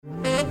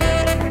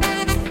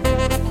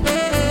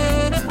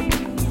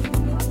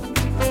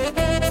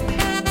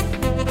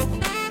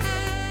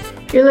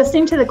You're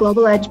listening to the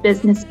Global Edge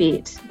Business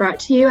Beat, brought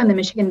to you on the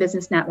Michigan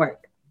Business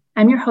Network.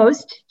 I'm your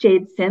host,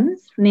 Jade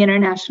Sims from the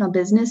International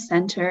Business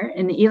Center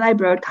in the Eli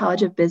Broad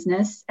College of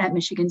Business at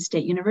Michigan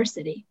State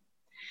University.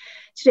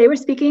 Today we're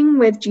speaking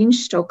with Jean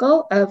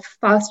Schtokal of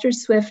Foster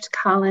Swift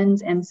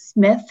Collins and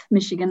Smith,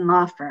 Michigan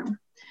law firm.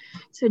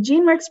 So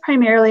Jean works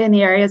primarily in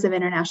the areas of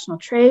international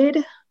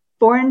trade,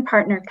 foreign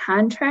partner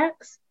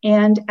contracts,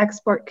 and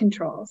export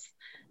controls.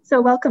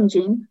 So welcome,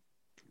 Jean.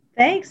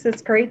 Thanks.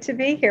 It's great to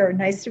be here.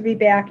 Nice to be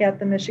back at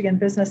the Michigan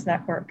Business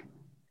Network.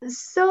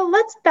 So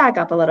let's back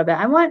up a little bit.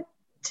 I want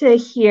to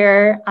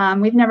hear,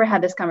 we've never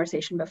had this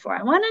conversation before.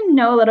 I want to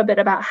know a little bit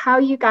about how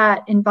you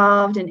got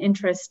involved and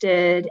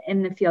interested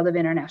in the field of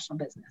international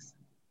business.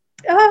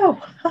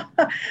 Oh,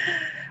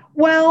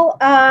 well,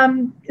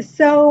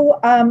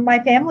 my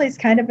family is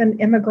kind of an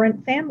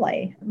immigrant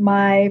family.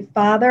 My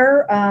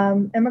father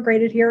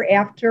immigrated here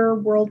after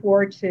World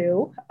War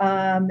II,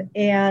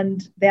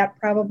 and that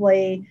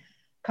probably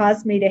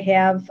caused me to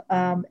have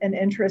an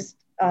interest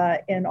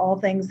in all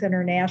things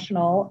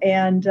international.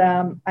 And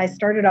I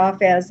started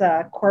off as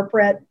a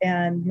corporate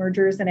and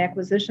mergers and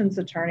acquisitions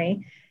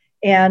attorney,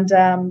 and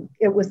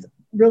it was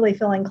really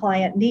filling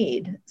client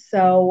need.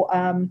 So,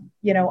 I'm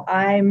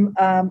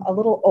a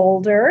little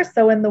older.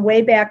 So in the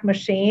Wayback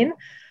Machine,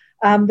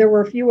 there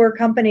were fewer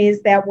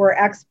companies that were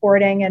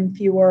exporting and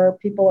fewer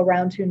people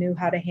around who knew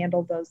how to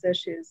handle those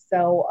issues.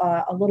 So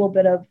a little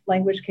bit of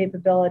language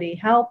capability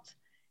helped,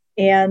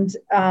 and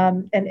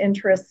an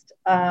interest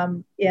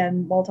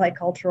in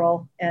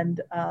multicultural and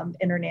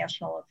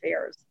international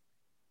affairs.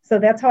 So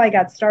that's how I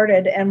got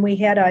started. And we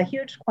had a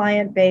huge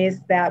client base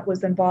that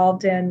was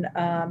involved in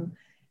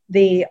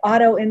the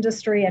auto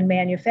industry and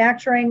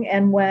manufacturing.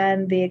 And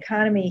when the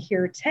economy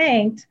here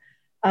tanked,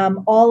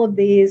 all of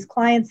these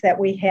clients that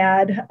we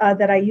had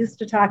that I used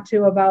to talk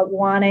to about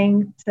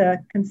wanting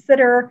to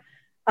consider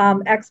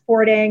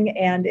exporting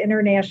and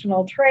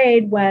international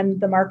trade, when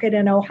the market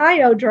in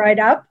Ohio dried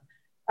up,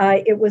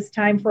 it was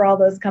time for all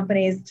those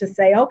companies to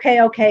say,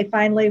 okay,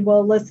 finally,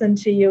 we'll listen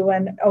to you.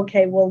 And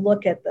okay, we'll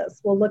look at this.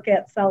 We'll look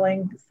at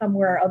selling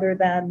somewhere other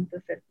than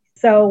the 50.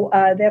 So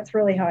that's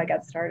really how I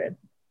got started.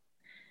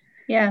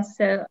 Yeah,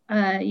 so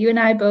you and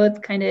I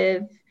both kind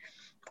of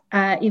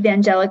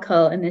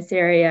evangelical in this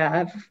area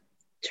of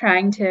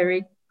trying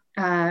to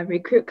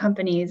recruit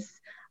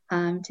companies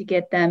to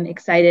get them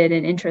excited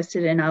and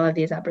interested in all of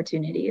these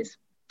opportunities.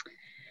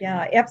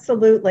 Yeah,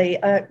 absolutely.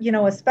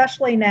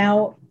 Especially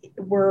now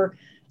we're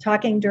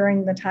talking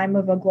during the time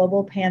of a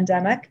global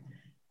pandemic.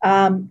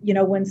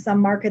 When some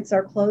markets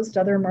are closed,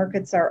 other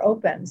markets are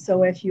open.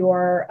 So if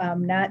you're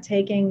not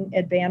taking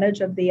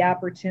advantage of the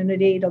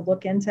opportunity to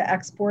look into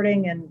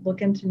exporting and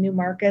look into new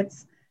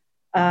markets,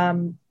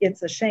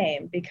 it's a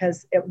shame,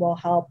 because it will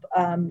help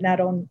not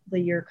only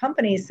your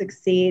company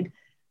succeed,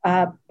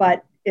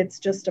 but it's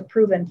just a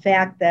proven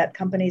fact that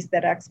companies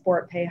that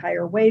export pay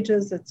higher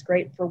wages. It's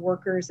great for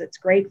workers. It's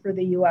great for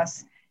the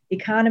U.S.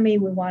 economy.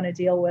 We want to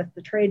deal with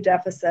the trade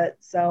deficit.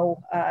 So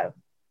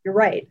you're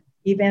right,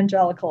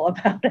 evangelical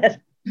about it.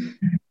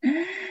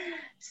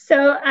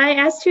 So I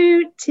asked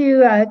you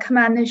to come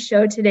on this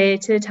show today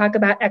to talk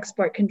about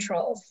export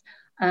controls.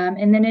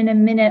 And then in a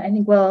minute, I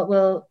think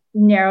we'll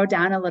narrow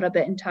down a little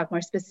bit and talk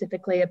more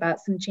specifically about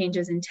some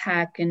changes in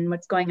tech and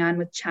what's going on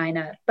with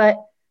China. But,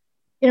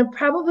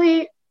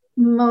 probably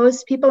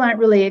most people aren't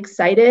really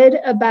excited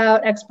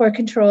about export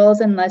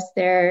controls unless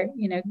they're,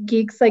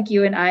 geeks like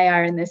you and I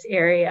are in this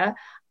area.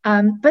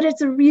 But it's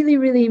a really,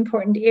 really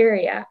important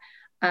area.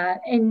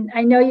 And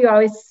I know you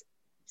always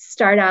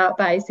start out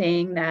by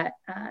saying that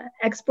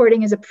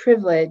exporting is a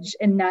privilege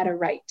and not a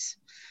right.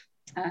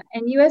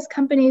 And U.S.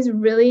 companies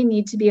really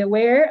need to be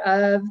aware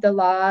of the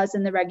laws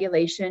and the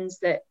regulations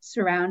that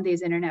surround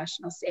these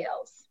international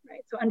sales,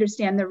 right? So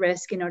understand the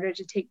risk in order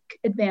to take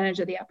advantage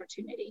of the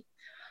opportunity.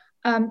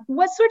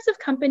 What sorts of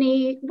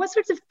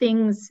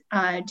things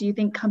do you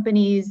think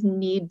companies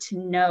need to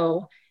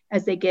know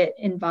as they get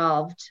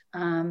involved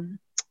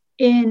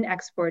in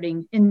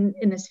exporting in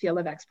this field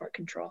of export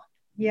control?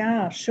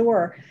 Yeah,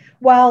 sure.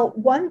 Well,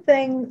 one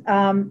thing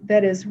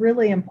that is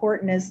really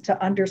important is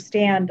to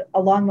understand,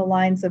 along the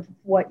lines of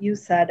what you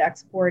said,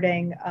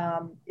 exporting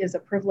is a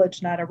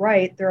privilege, not a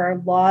right. There are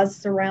laws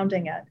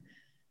surrounding it.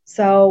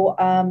 So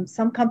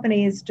some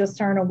companies just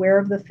aren't aware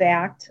of the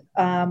fact,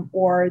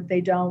 or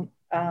they don't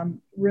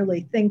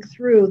really think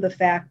through the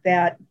fact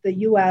that the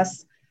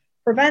U.S.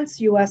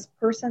 prevents U.S.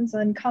 persons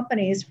and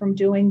companies from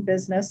doing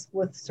business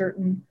with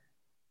certain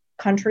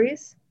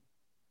countries,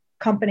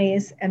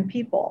 companies, and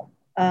people.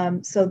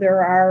 So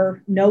there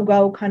are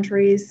no-go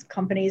countries,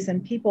 companies,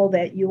 and people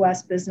that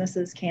U.S.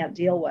 businesses can't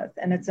deal with,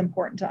 and it's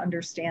important to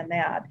understand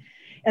that.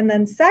 And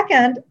then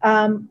second,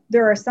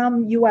 there are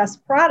some U.S.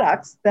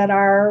 products that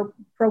are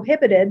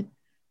prohibited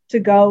to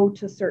go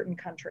to certain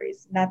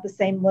countries, not the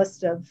same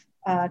list of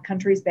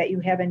countries that you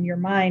have in your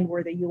mind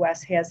where the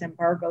U.S. has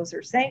embargoes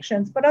or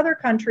sanctions, but other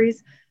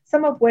countries,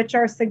 some of which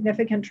are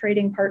significant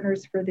trading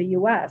partners for the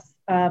U.S.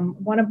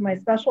 One of my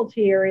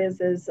specialty areas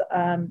is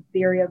the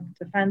area of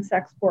defense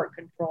export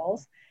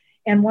controls.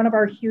 And one of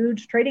our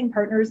huge trading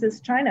partners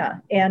is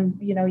China. And,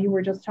 you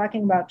were just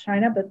talking about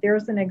China, but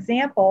there's an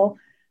example.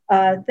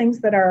 Things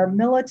that are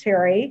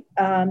military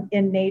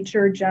in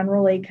nature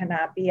generally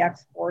cannot be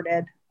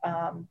exported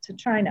to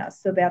China.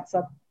 So that's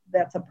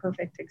a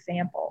perfect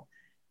example.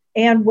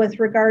 And with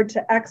regard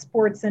to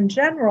exports in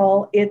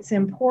general, it's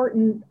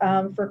important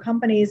for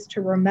companies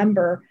to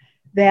remember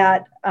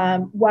that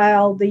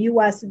while the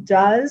US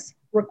does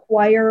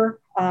require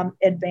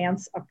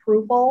advance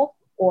approval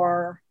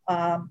or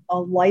a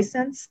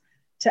license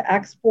to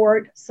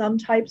export some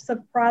types of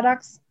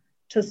products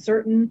to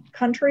certain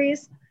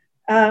countries,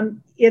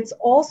 it's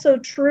also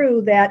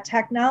true that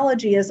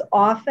technology is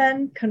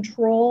often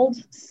controlled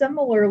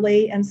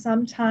similarly and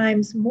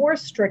sometimes more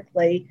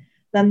strictly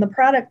than the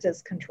product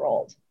is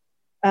controlled.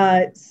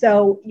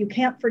 So you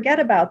can't forget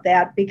about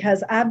that,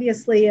 because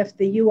obviously if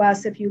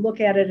you look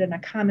at it in a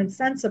common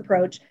sense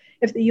approach,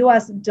 if the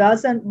US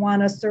doesn't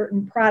want a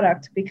certain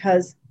product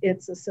because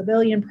it's a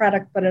civilian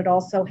product, but it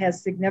also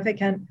has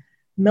significant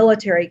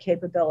military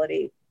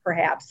capability,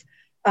 perhaps,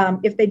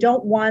 if they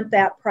don't want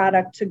that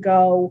product to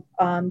go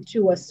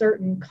to a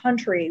certain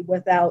country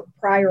without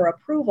prior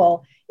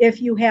approval,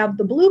 if you have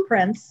the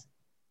blueprints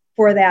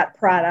for that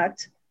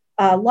product,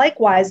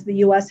 likewise, the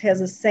US has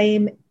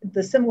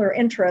the similar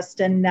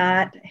interest in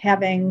not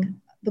having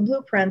the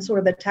blueprints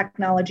or the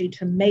technology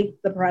to make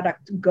the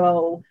product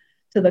go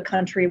to the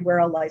country where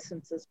a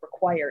license is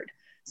required.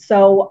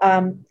 So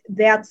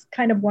that's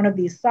kind of one of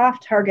these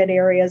soft target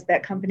areas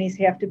that companies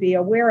have to be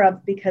aware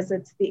of, because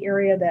it's the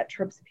area that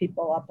trips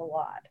people up a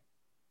lot.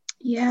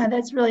 Yeah,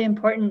 that's really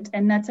important.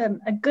 And that's a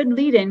good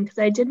lead in, because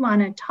I did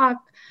want to talk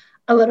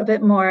a little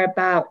bit more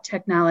about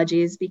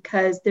technologies,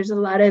 because there's a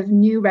lot of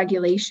new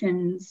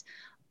regulations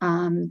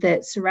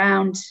that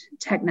surround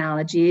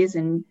technologies,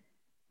 and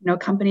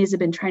companies have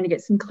been trying to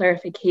get some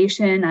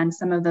clarification on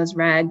some of those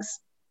regs.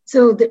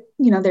 So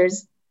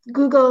there's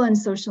Google and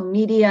social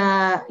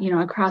media,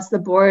 across the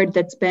board,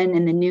 that's been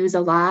in the news a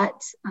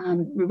lot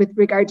with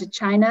regard to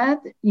China.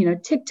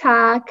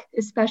 TikTok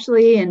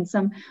especially, and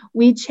some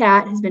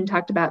WeChat has been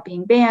talked about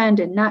being banned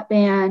and not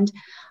banned.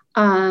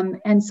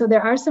 And so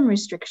there are some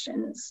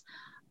restrictions.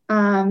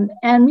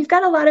 And we've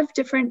got a lot of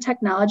different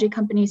technology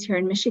companies here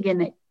in Michigan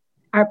that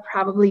are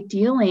probably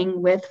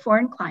dealing with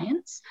foreign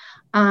clients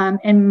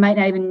and might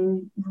not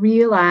even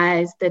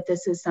realize that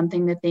this is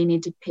something that they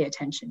need to pay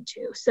attention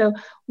to. So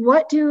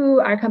what do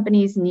our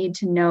companies need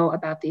to know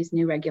about these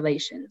new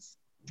regulations?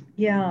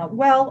 Yeah,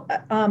 well,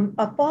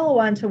 a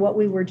follow-on to what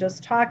we were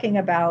just talking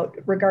about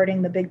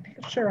regarding the big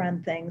picture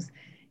on things,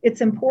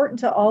 it's important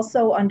to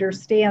also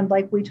understand,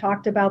 like we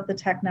talked about the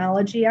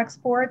technology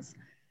exports,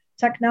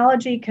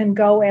 technology can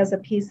go as a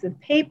piece of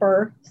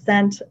paper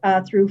sent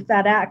through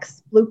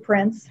FedEx,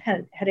 blueprints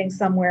heading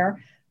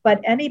somewhere, but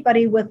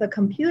anybody with a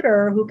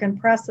computer who can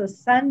press a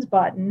send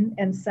button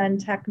and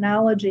send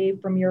technology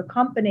from your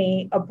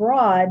company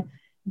abroad,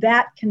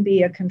 that can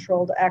be a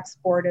controlled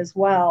export as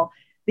well.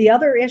 The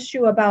other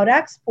issue about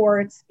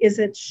exports is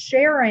it's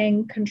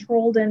sharing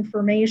controlled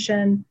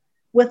information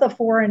with a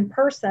foreign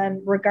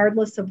person,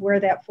 regardless of where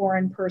that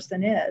foreign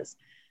person is.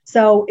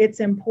 So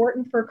it's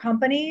important for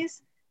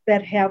companies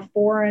that have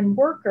foreign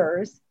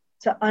workers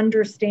to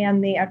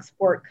understand the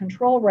export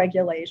control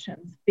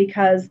regulations,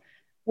 because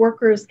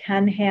workers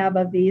can have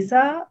a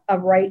visa, a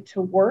right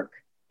to work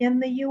in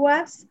the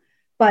US,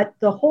 but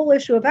the whole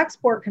issue of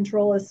export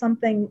control is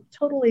something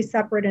totally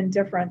separate and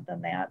different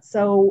than that.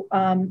 So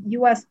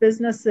US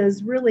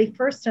businesses really,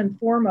 first and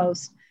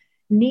foremost,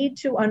 need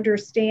to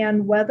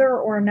understand whether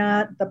or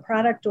not the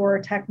product or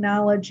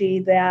technology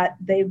that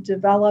they've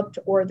developed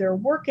or they're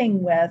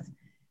working with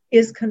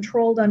is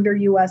controlled under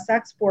US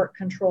export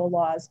control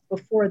laws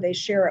before they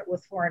share it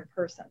with foreign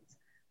persons,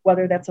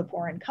 whether that's a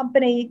foreign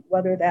company,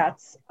 whether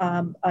that's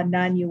a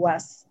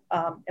non-US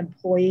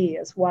employee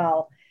as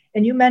well.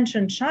 And you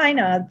mentioned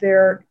China.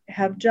 There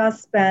have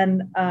just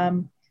been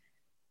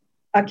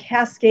a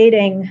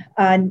cascading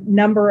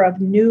number of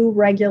new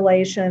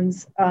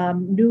regulations,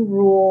 new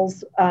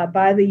rules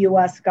by the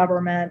US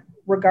government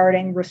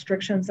regarding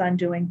restrictions on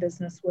doing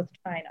business with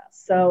China.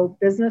 So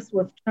business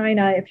with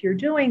China, if you're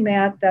doing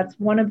that, that's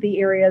one of the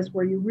areas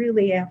where you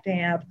really have to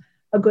have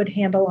a good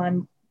handle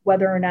on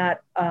whether or not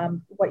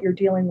what you're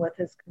dealing with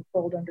is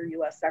controlled under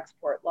US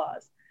export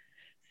laws.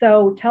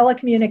 So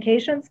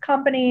telecommunications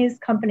companies,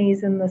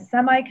 companies in the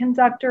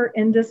semiconductor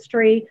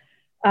industry,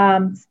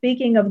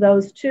 speaking of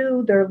those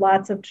two, there are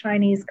lots of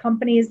Chinese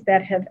companies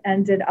that have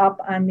ended up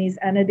on these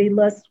entity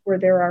lists where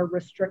there are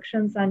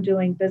restrictions on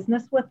doing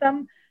business with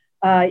them.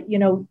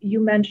 You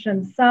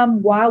mentioned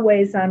some.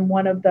 Huawei's on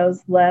one of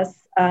those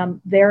lists.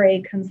 They're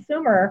a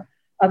consumer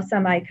of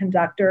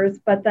semiconductors,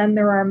 but then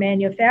there are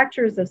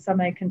manufacturers of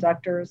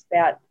semiconductors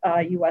that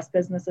US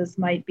businesses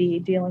might be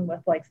dealing with,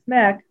 like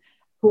SMIC,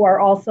 who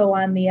are also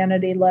on the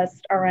entity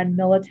list, are on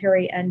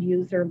military end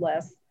user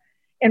lists.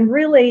 And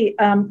really,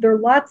 there are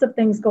lots of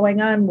things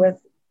going on with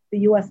the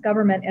US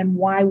government and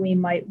why we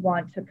might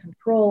want to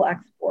control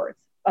exports.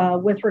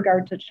 With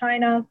regard to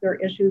China, there are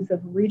issues of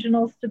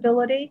regional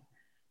stability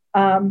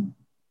in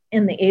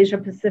the Asia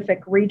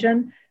Pacific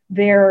region.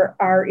 There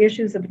are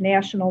issues of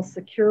national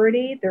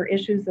security, there are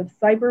issues of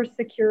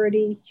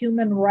cybersecurity,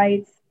 human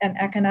rights, and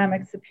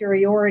economic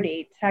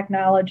superiority,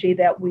 technology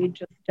that we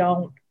just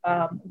don't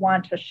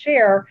want to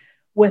share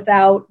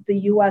without the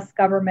US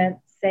government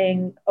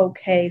saying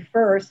okay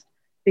first,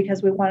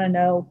 because we want to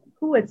know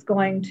who it's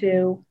going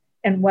to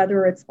and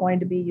whether it's going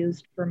to be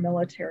used for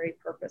military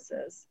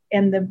purposes.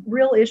 And the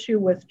real issue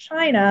with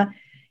China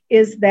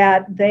is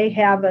that they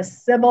have a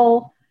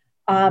civil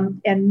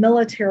and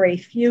military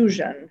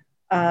fusion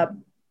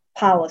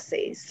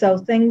policy. So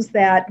things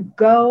that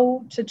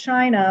go to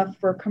China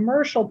for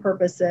commercial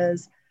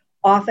purposes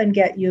often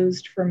get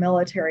used for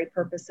military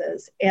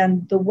purposes.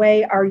 And the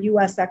way our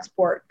US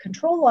export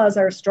control laws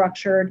are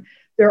structured,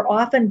 they're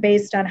often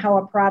based on how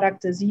a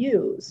product is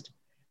used.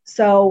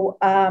 So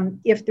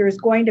if there's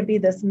going to be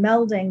this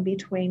melding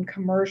between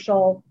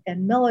commercial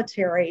and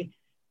military,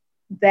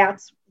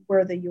 that's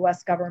where the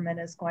US government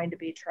is going to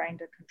be trying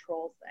to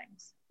control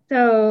things.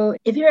 So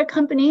if you're a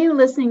company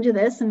listening to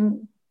this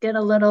and get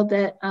a little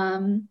bit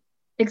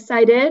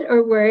excited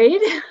or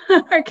worried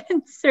or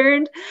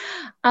concerned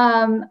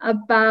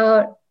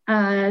about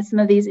some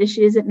of these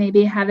issues that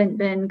maybe haven't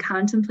been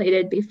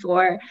contemplated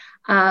before,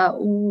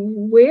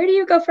 where do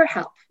you go for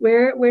help?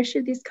 Where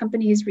should these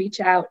companies reach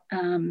out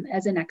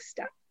as a next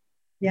step?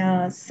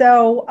 Yeah,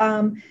 so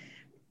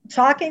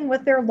talking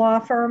with their law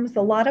firms,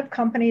 a lot of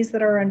companies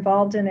that are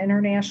involved in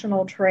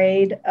international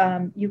trade,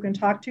 you can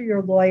talk to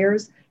your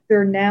lawyers.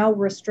 There are now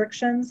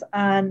restrictions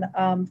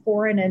on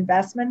foreign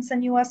investments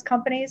in US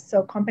companies.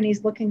 So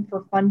companies looking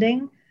for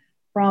funding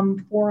from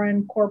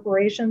foreign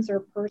corporations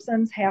or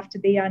persons have to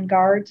be on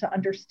guard to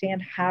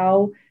understand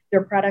how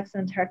their products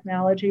and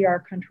technology are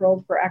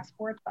controlled for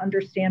export, to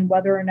understand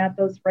whether or not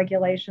those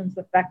regulations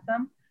affect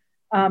them.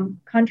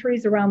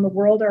 Countries around the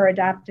world are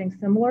adopting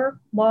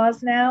similar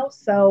laws now.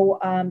 So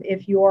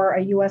if you're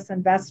a US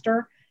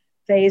investor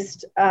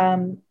faced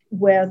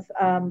with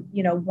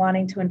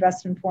wanting to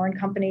invest in foreign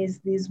companies,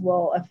 these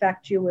will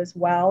affect you as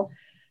well.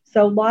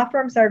 So law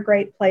firms are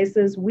great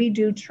places. We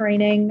do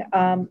training,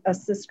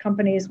 assist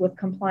companies with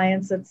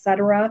compliance, et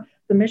cetera.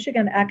 The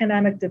Michigan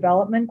Economic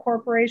Development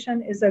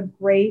Corporation is a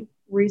great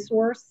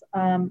resource.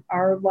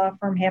 Our law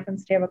firm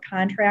happens to have a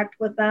contract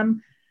with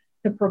them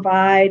to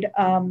provide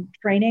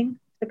training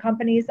to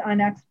companies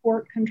on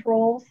export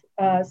controls.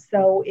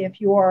 So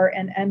if you're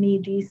an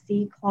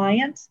MEDC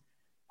client,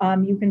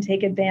 you can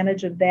take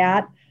advantage of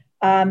that.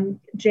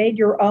 Jade,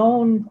 your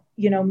own,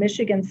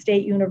 Michigan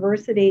State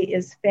University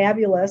is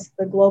fabulous.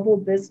 The Global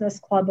Business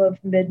Club of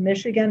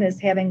Mid-Michigan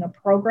is having a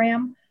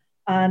program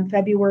on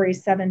February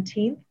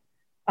 17th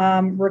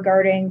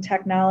regarding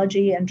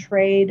technology and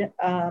trade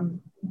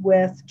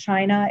with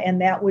China,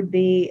 and that would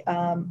be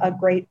a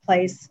great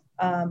place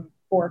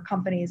for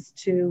companies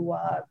to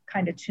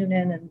kind of tune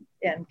in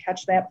and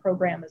catch that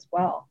program as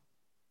well.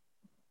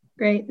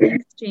 Great,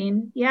 thanks,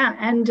 Jean. Yeah,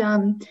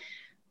 and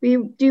we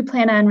do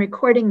plan on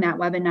recording that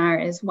webinar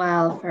as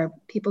well for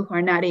people who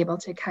are not able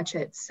to catch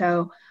it.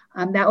 So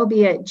that will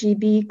be at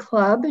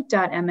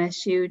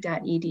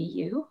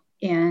gbclub.msu.edu.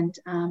 And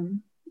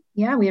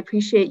yeah, we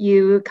appreciate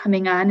you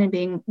coming on and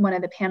being one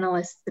of the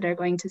panelists that are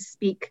going to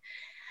speak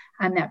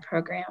on that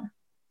program.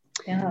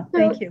 Yeah,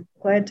 thank you.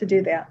 Glad to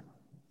do that.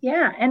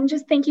 Yeah, and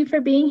just thank you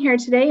for being here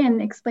today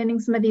and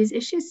explaining some of these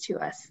issues to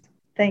us.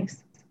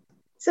 Thanks.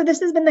 So this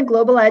has been the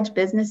Global Edge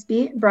Business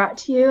Beat, brought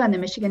to you on the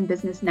Michigan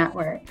Business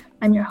Network.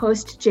 I'm your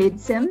host, Jade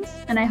Sims,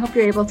 and I hope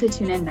you're able to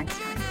tune in next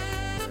time.